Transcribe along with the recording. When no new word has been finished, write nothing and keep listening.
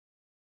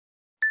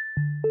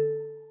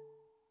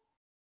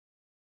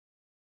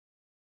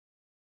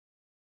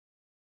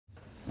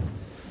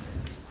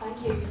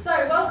Thank you. So,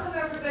 welcome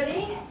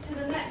everybody to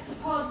the next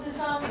pod this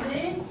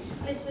afternoon.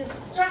 This is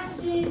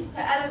Strategies to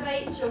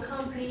Elevate Your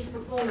Company's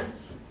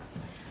Performance.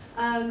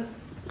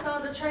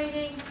 Sandler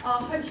Training are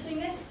hosting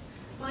this.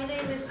 My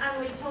name is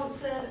Anne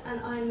Thompson and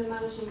I'm the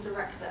Managing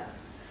Director.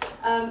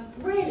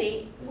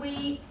 Really,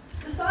 we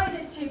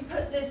decided to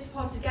put this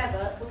pod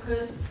together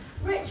because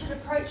Richard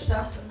approached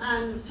us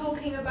and was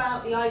talking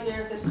about the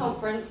idea of this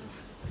conference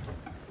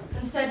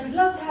and said, we'd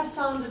love to have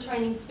Sandler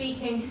Training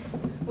speaking,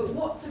 but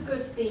what's a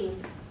good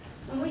theme?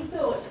 And we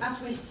thought,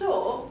 as we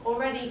saw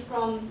already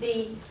from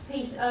the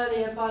piece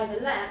earlier by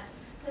the left,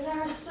 that there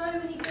are so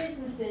many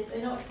businesses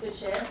in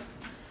Oxfordshire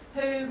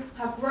who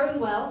have grown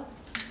well,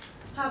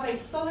 have a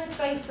solid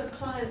base of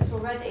clients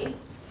already,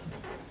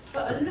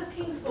 but are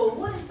looking for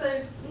what is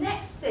the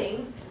next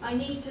thing I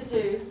need to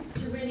do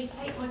to really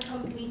take my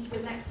company to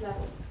the next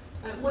level,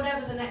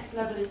 whatever the next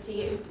level is to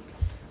you.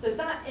 So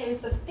that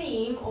is the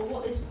theme of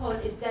what this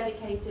pod is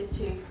dedicated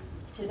to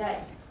today.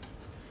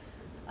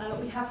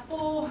 We have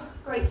four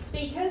great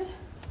speakers.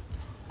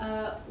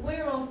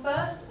 We're on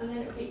first, and then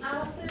it'll be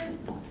Alison,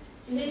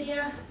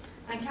 Lydia,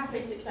 and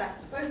Cafe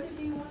Success. Both of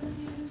you, one of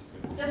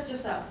you? Just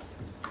yourself.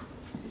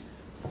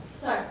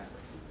 So,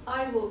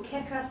 I will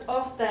kick us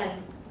off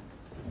then.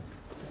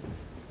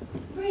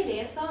 Really,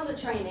 at Sandler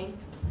Training,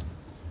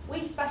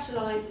 we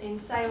specialise in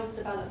sales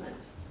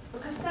development.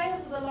 Because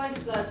sales are the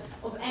lifeblood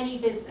of any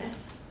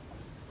business.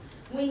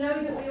 We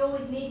know that we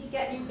always need to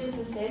get new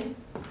business in,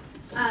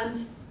 and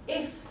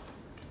if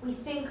we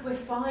think we're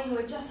fine,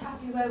 we're just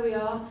happy where we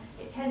are,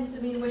 it tends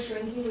to mean we're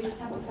shrinking, we just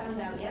haven't found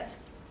out yet.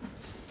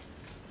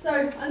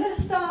 So I'm going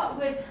to start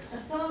with a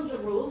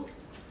Sandler rule,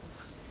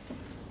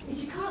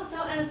 is you can't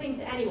sell anything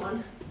to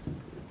anyone,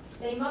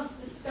 they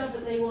must discover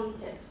they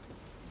want it.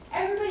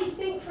 Everybody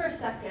think for a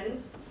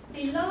second,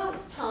 the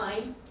last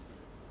time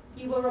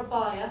you were a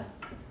buyer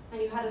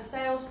and you had a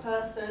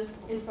salesperson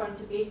in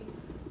front of you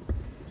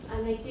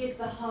and they did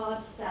the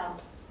hard sell.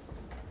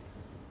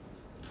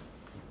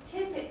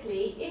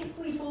 Typically, if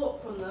we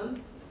bought from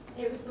them,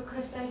 it was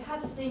because they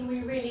had something we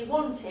really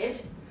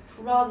wanted,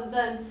 rather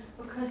than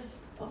because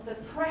of the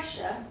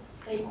pressure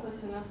they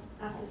put on us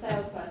as a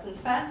salesperson.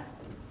 Fair?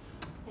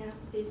 Yeah,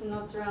 see some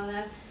nods around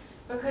there.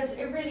 Because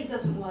it really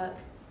doesn't work.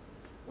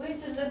 We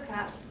have to look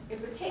at,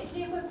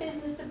 particularly if we're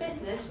business to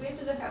business, we have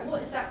to look at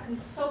what is that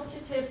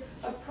consultative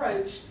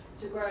approach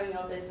to growing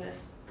our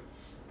business.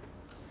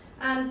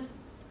 And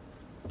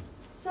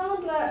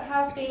Sandler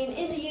have been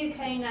in the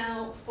UK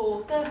now for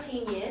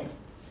 13 years.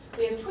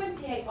 We have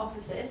 28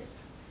 offices,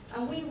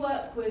 and we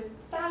work with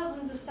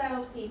thousands of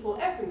salespeople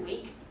every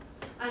week,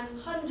 and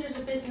hundreds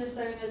of business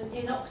owners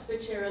in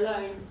Oxfordshire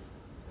alone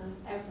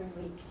every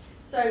week.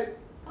 So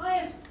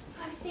I've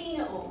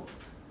seen it all.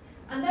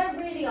 And there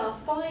really are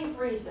 5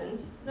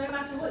 reasons, no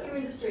matter what your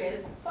industry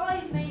is,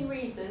 5 main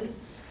reasons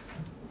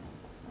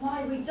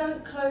why we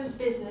don't close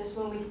business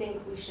when we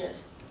think we should.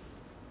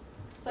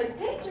 So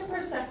picture for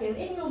a second,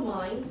 in your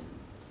mind,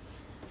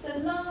 the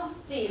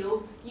last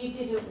deal you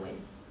didn't win.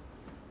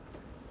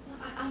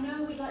 I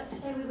know we'd like to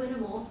say we win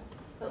them all,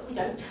 but we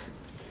don't.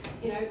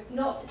 You know,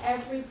 not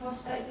every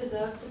prospect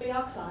deserves to be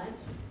our client.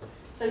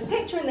 So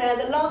picture in there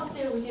the last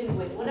deal we didn't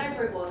win,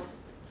 whatever it was.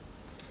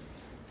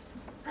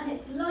 And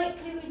it's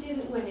likely we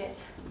didn't win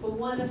it for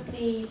one of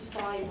these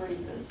 5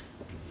 reasons.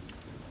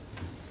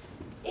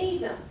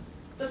 Either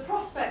the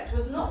prospect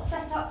was not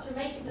set up to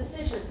make a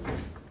decision.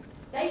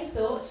 They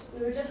thought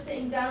we were just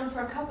sitting down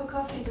for a cup of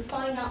coffee to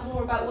find out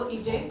more about what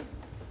you do.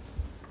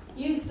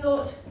 You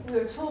thought we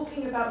were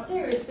talking about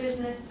serious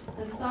business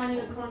and signing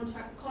a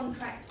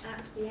contract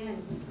at the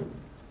end.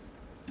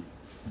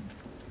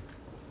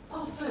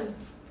 Often,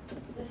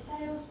 the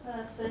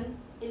salesperson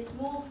is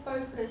more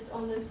focused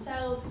on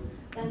themselves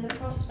than the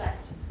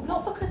prospect.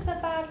 Not because they're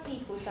bad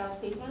people,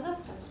 salespeople, I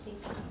love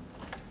salespeople,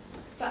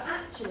 but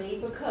actually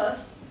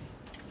because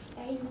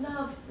they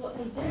love what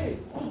they do.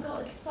 They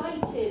got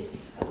excited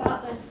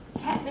about the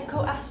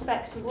technical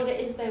aspects of what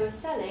it is they were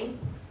selling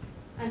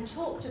and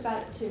talked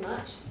about it too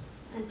much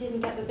and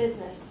didn't get the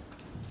business.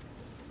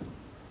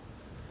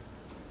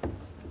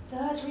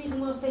 Third reason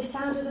was they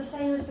sounded the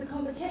same as the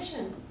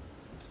competition.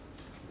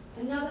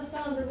 Another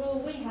Sandler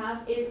rule we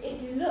have is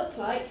if you look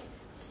like,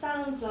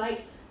 sound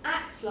like,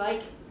 act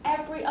like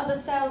every other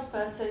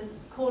salesperson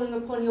calling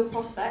upon your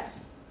prospect,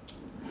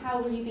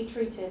 how will you be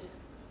treated?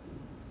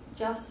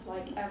 Just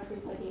like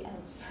everybody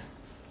else.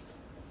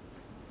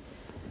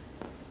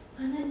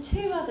 And then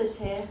 2 others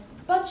here.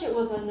 Budget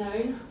was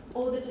unknown,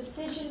 or the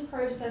decision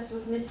process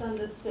was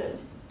misunderstood.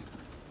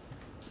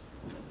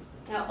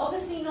 Now,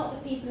 obviously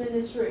not the people in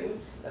this room,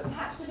 but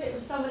perhaps if it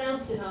was someone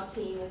else in our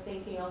team we're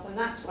thinking of, and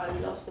that's why we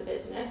lost the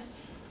business,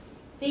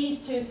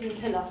 these 2 can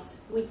kill us.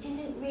 We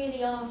didn't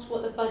really ask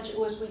what the budget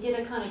was. We did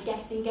a kind of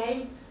guessing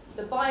game.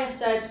 The buyer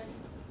said,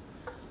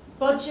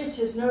 budget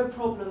is no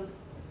problem.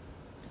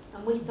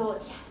 And we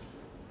thought, yes.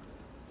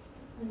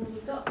 And then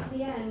we got to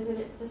the end and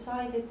it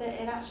decided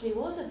that it actually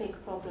was a big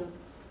problem.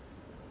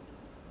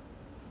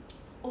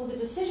 or the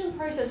decision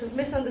process is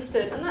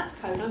misunderstood, and that's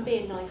code, I'm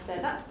being nice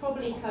there, that's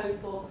probably code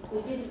for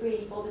we didn't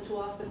really bother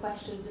to ask the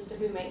questions as to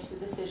who makes the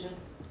decision.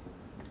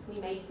 We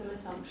made some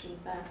assumptions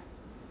there.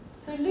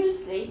 So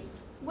loosely,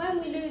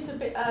 when we lose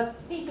a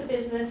piece of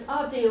business,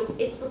 our deal,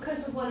 it's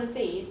because of one of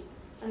these.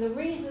 And the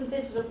reason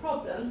this is a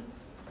problem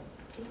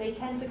is they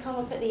tend to come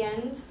up at the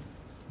end.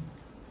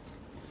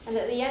 And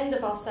at the end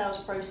of our sales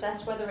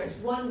process, whether it's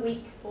 1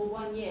 week or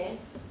 1 year,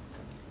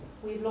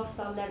 we've lost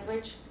our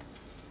leverage.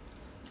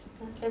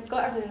 They've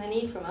got everything they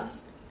need from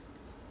us,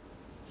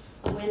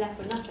 and we're left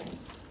with nothing.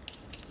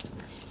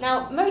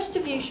 Now, most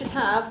of you should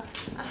have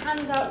a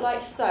handout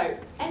like so.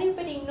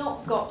 Anybody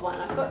not got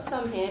one? I've got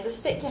some here. Just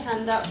stick your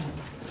hand up.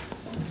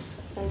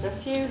 There's a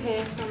few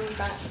here coming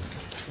back.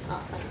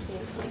 Oh, thank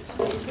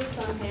you. There's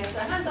some here. So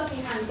hand up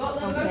your hand. Got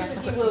them. Most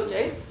of you will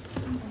do.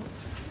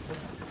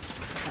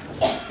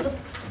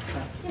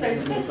 You know,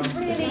 this is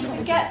really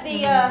to get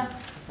the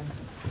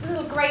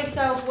little grey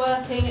cells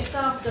working. It's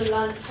after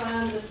lunch, I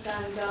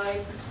understand,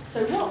 guys.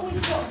 So what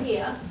we've got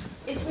here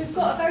is we've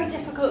got a very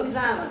difficult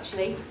exam,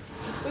 actually.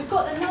 We've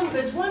got the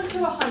numbers 1 to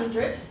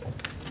 100,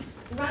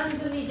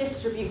 randomly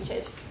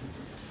distributed.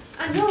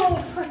 And you're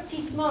all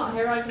pretty smart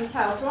here, I can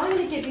tell. So I'm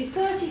going to give you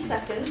 30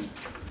 seconds,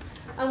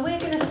 and we're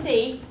going to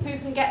see who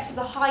can get to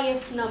the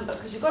highest number,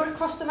 because you've got to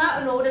cross them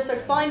out in order, so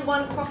find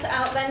one, cross it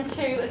out, then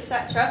two,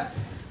 etc.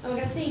 And we're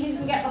going to see who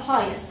can get the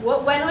highest.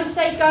 When I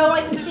say go,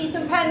 I can see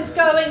some pens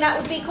going. That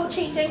would be called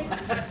cheating.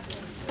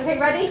 Okay,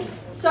 ready?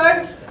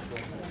 So,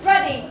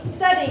 ready,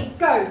 steady,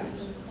 go.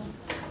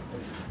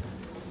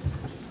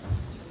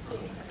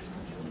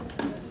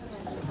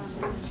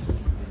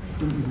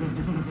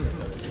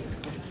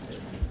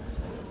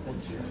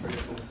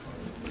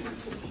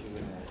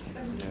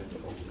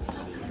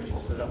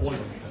 So that one.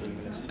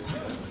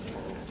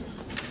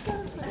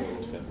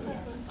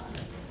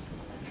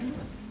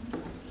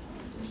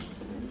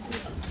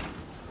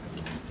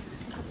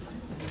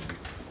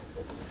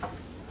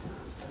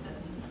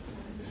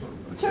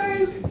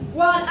 Two,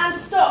 one, and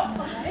stop.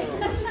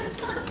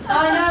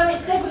 I know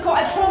it's difficult.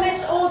 I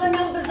promise all the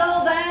numbers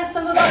are there.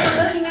 Some of us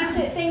are looking at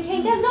it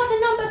thinking, there's not a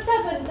number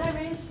 7.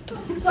 There is.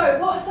 So,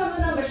 what are some of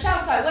the numbers?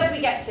 Shout out. Where do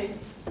we get to?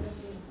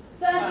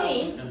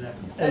 13,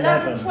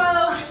 11,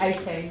 12,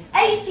 18.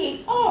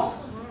 80. Oh,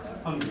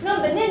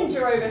 number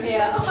ninja over here.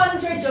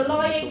 100, you're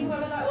lying,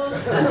 whoever that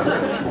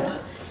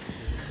was.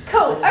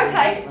 Cool.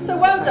 Okay, so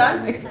well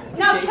done.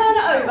 Now turn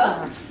it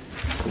over.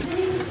 And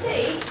you can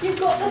see you've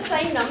got the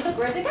same number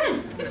grid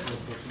again.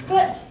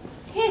 But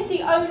here's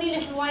the only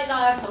little white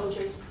lie I told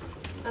you.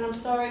 And I'm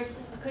sorry,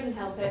 I couldn't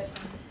help it.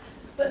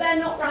 But they're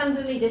not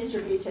randomly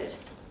distributed.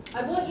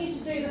 I want you to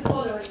do the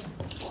following.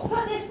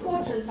 Put this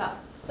quadrant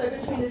up. So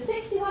between the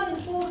 61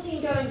 and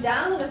 14 going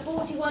down, and the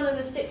 41 and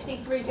the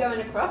 63 going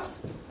across.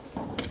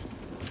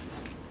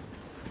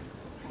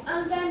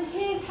 And then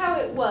here's how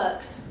it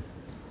works.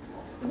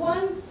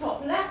 1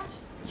 top left,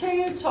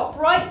 2 top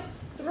right,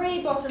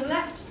 3 bottom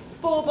left,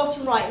 4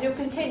 bottom right, and you'll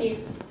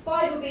continue.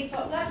 5 will be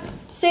top left,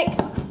 6,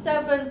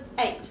 7,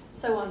 8,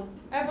 so on.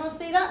 Everyone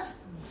see that?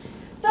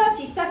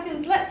 30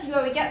 seconds, let's see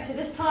where we get to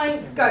this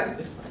time, go.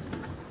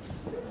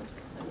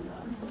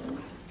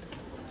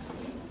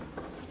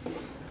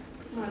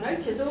 I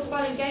notice all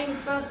fun and games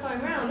first time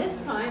round,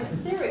 this time it's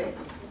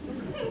serious.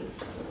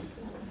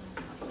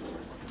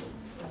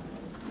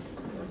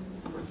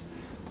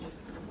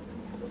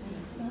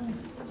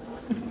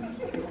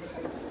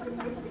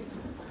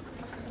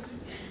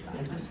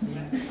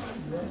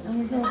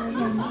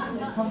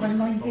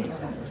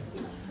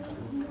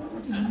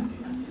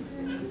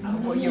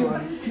 What are you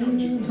on?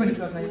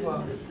 25 minutes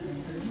what?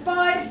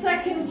 5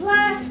 seconds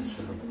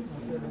left.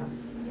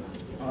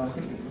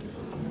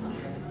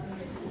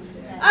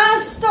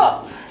 And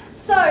stop.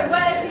 So,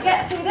 where did we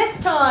get to this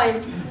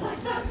time?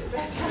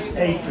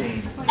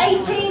 18.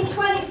 18,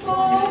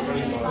 24,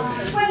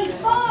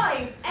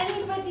 25.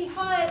 Anybody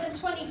higher than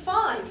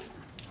 25?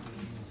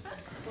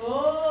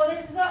 Oh,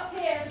 this is up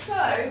here. So,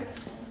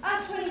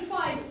 at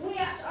 25,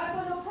 I've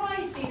got a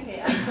prize for you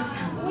here.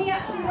 We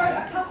actually wrote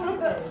a couple of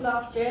books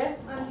last year,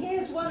 and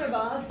here's one of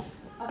ours.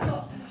 I'm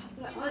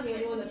the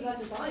only one that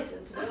bloody buys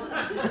them, to be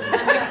honest.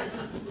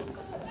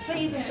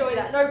 Please enjoy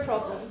that, no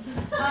problems.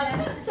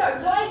 So,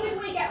 why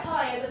did we get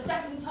higher the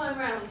second time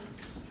round?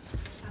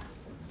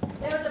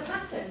 There was a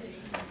pattern,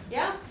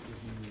 yeah?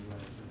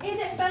 Is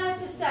it fair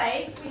to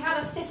say we had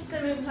a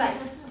system in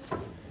place?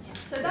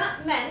 So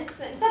that meant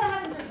that instead of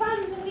having to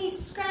randomly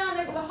scan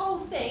over the whole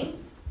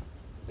thing,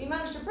 we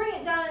managed to bring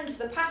it down into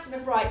the pattern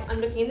of, right, I'm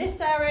looking in this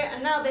area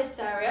and now this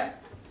area.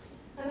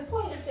 And the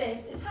point of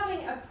this is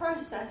having a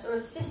process or a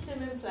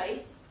system in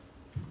place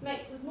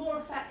makes us more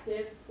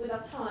effective with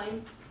our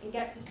time and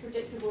gets us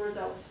predictable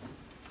results.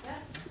 Yeah?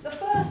 So the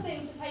first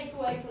thing to take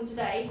away from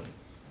today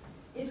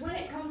is when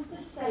it comes to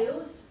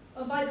sales,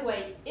 oh, by the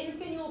way, in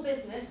your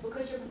business,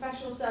 because you're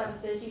professional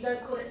services, you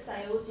don't call it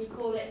sales, you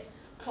call it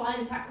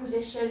client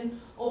acquisition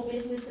or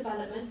business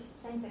development,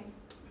 same thing.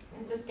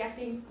 And just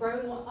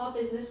growing our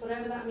business,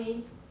 whatever that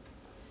means.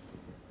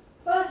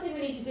 First thing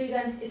we need to do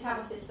then is have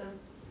a system.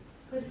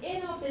 Because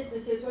in our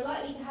businesses, we're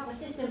likely to have a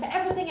system for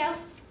everything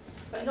else,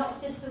 but not a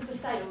system for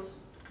sales.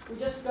 We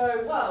just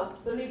go, well,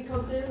 the lead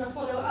comes in and I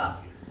follow it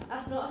up.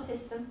 That's not a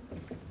system.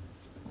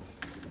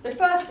 So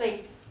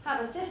firstly,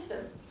 have a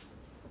system.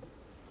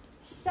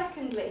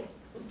 Secondly,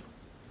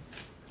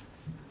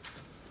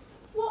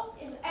 what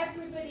is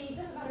everybody,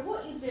 doesn't matter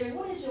what you do,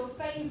 what is your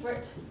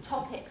favourite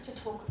topic to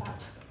talk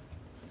about?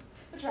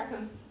 What do you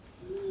reckon?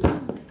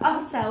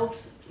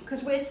 Ourselves,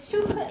 because we're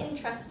super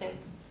interesting.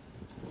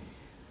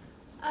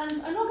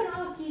 And I'm not going to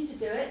ask you to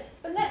do it,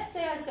 but let's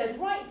say I said,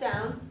 write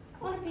down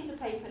on a piece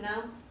of paper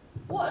now,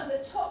 what are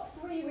the top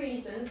 3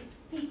 reasons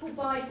people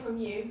buy from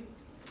you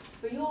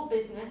for your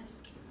business?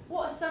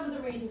 What are some of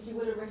the reasons you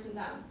would have written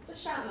down?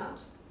 Just shout them out.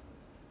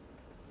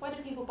 Why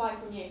do people buy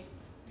from you?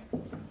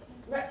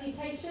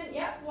 Reputation,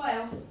 yep. What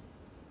else?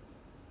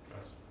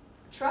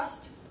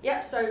 Trust.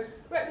 Yep, so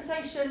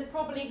reputation,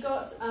 probably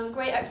got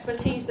great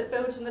expertise that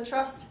builds on the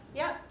trust.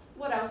 Yep.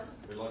 What else?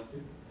 They like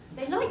you.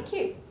 They like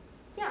you.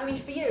 Yeah, I mean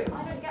for you,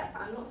 I don't get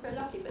that, I'm not so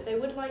lucky, but they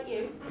would like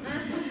you.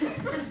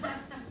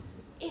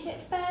 Is it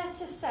fair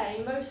to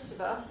say most of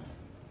us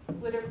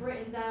would have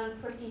written down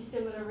pretty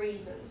similar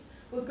reasons?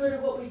 We're good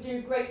at what we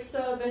do, great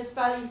service,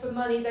 value for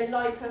money, they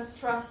like us,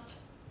 trust.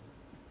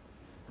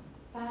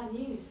 Bad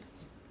news.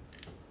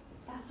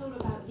 That's all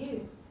about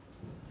you.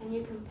 And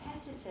your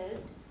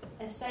competitors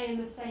are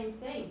saying the same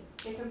thing.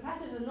 Your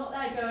competitors are not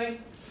there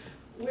going,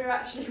 we're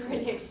actually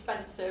really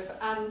expensive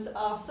and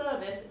our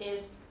service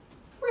is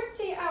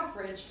pretty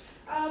average,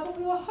 but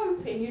we were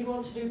hoping you'd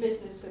want to do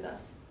business with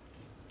us.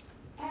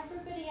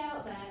 Everybody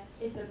out there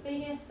is the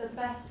biggest, the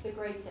best, the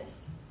greatest.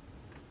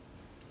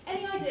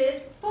 Any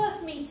ideas?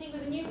 First meeting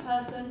with a new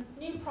person,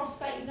 new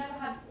prospect you've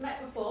never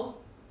met before.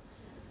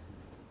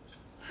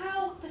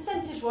 How,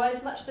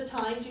 percentage-wise, much of the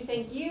time do you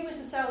think you as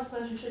the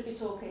salesperson should be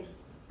talking?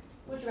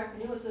 What do you reckon?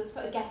 Who wants to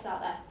put a guess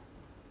out there?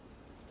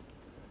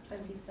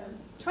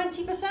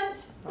 20%.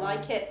 20%?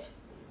 Like it.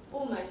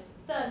 Almost.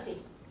 30.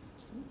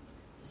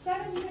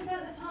 70%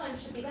 of the time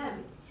should be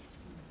them.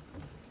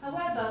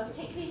 However,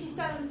 particularly if you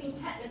sell anything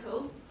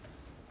technical,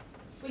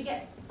 we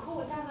get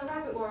caught down the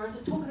rabbit warrant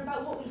of talking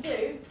about what we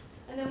do,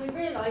 and then we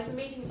realise the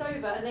meeting's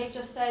over and they've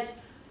just said,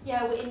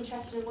 yeah, we're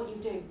interested in what you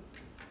do.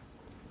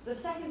 So the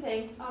second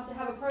thing after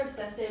have a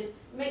process is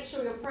make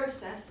sure your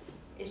process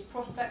is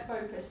prospect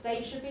focused.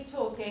 They should be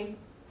talking.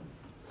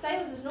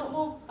 Sales is not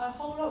a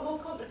whole lot more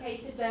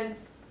complicated than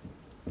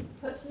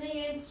put something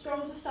in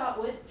strong to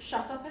start with,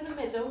 shut up in the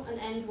middle and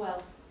end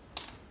well.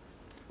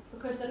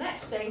 Because the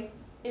next thing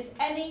is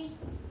any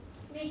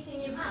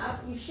meeting you have,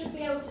 you should be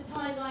able to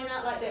timeline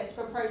out like this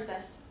for a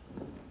process.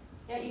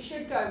 Yeah, you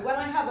should go, when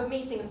I have a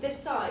meeting of this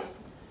size,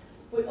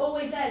 we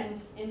always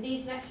end in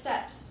these next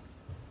steps.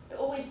 It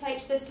always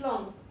takes this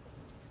long.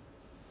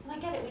 And I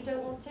get it, we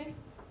don't want to.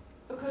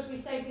 Because we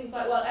say things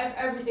like, well,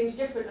 everything's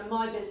different in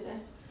my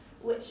business,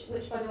 which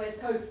by the way is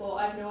code for,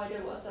 I have no idea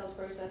what a sales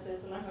process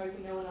is, and I'm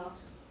hoping no one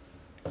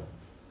asks.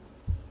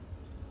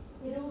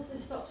 It also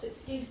stops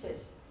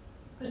excuses.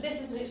 Because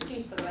this is an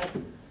excuse, by the way.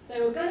 They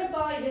were going to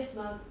buy this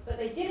month, but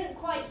they didn't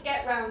quite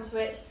get round to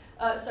it,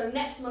 so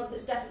next month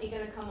it's definitely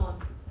going to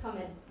come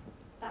in.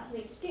 That's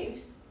an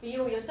excuse for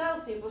you or your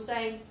salespeople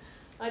saying,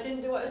 I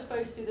didn't do what I was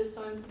supposed to this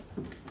time.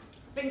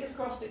 Fingers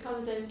crossed it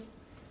comes in.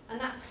 And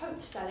that's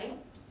hope selling,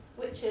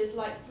 which is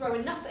like throw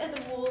enough at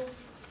the wall,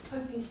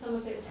 hoping some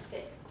of it will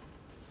stick.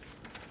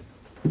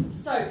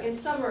 So, in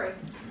summary,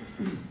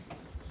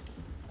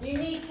 you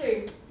need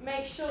to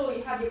make sure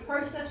you have your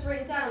process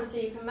written down so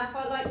you can map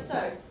out like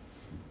so.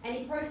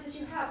 Any process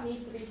you have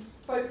needs to be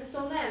focused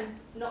on them,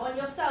 not on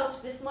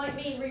yourself. This might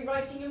mean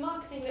rewriting your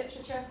marketing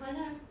literature, I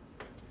know.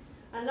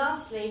 And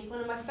lastly,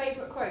 one of my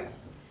favourite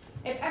quotes.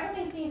 If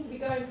everything seems to be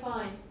going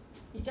fine,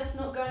 you're just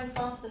not going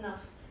fast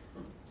enough.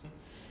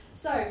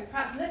 So,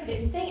 perhaps look at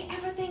it and think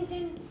everything's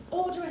in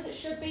order as it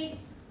should be.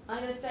 I'm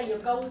going to say your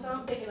goals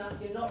aren't big enough,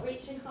 you're not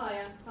reaching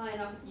high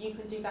enough, you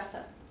can do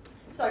better.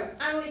 So,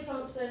 Annalie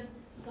Thompson,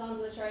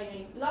 Sandler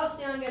training. Last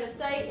thing I'm going to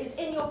say is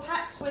in your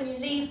packs when you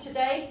leave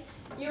today,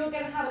 you're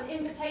going to have an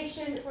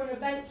invitation for an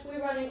event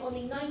we're running on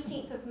the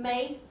 19th of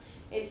May.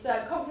 It's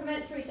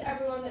complimentary to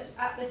everyone that's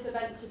at this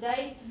event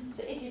today.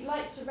 So if you'd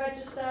like to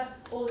register,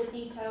 all the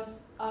details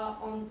are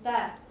on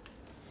there.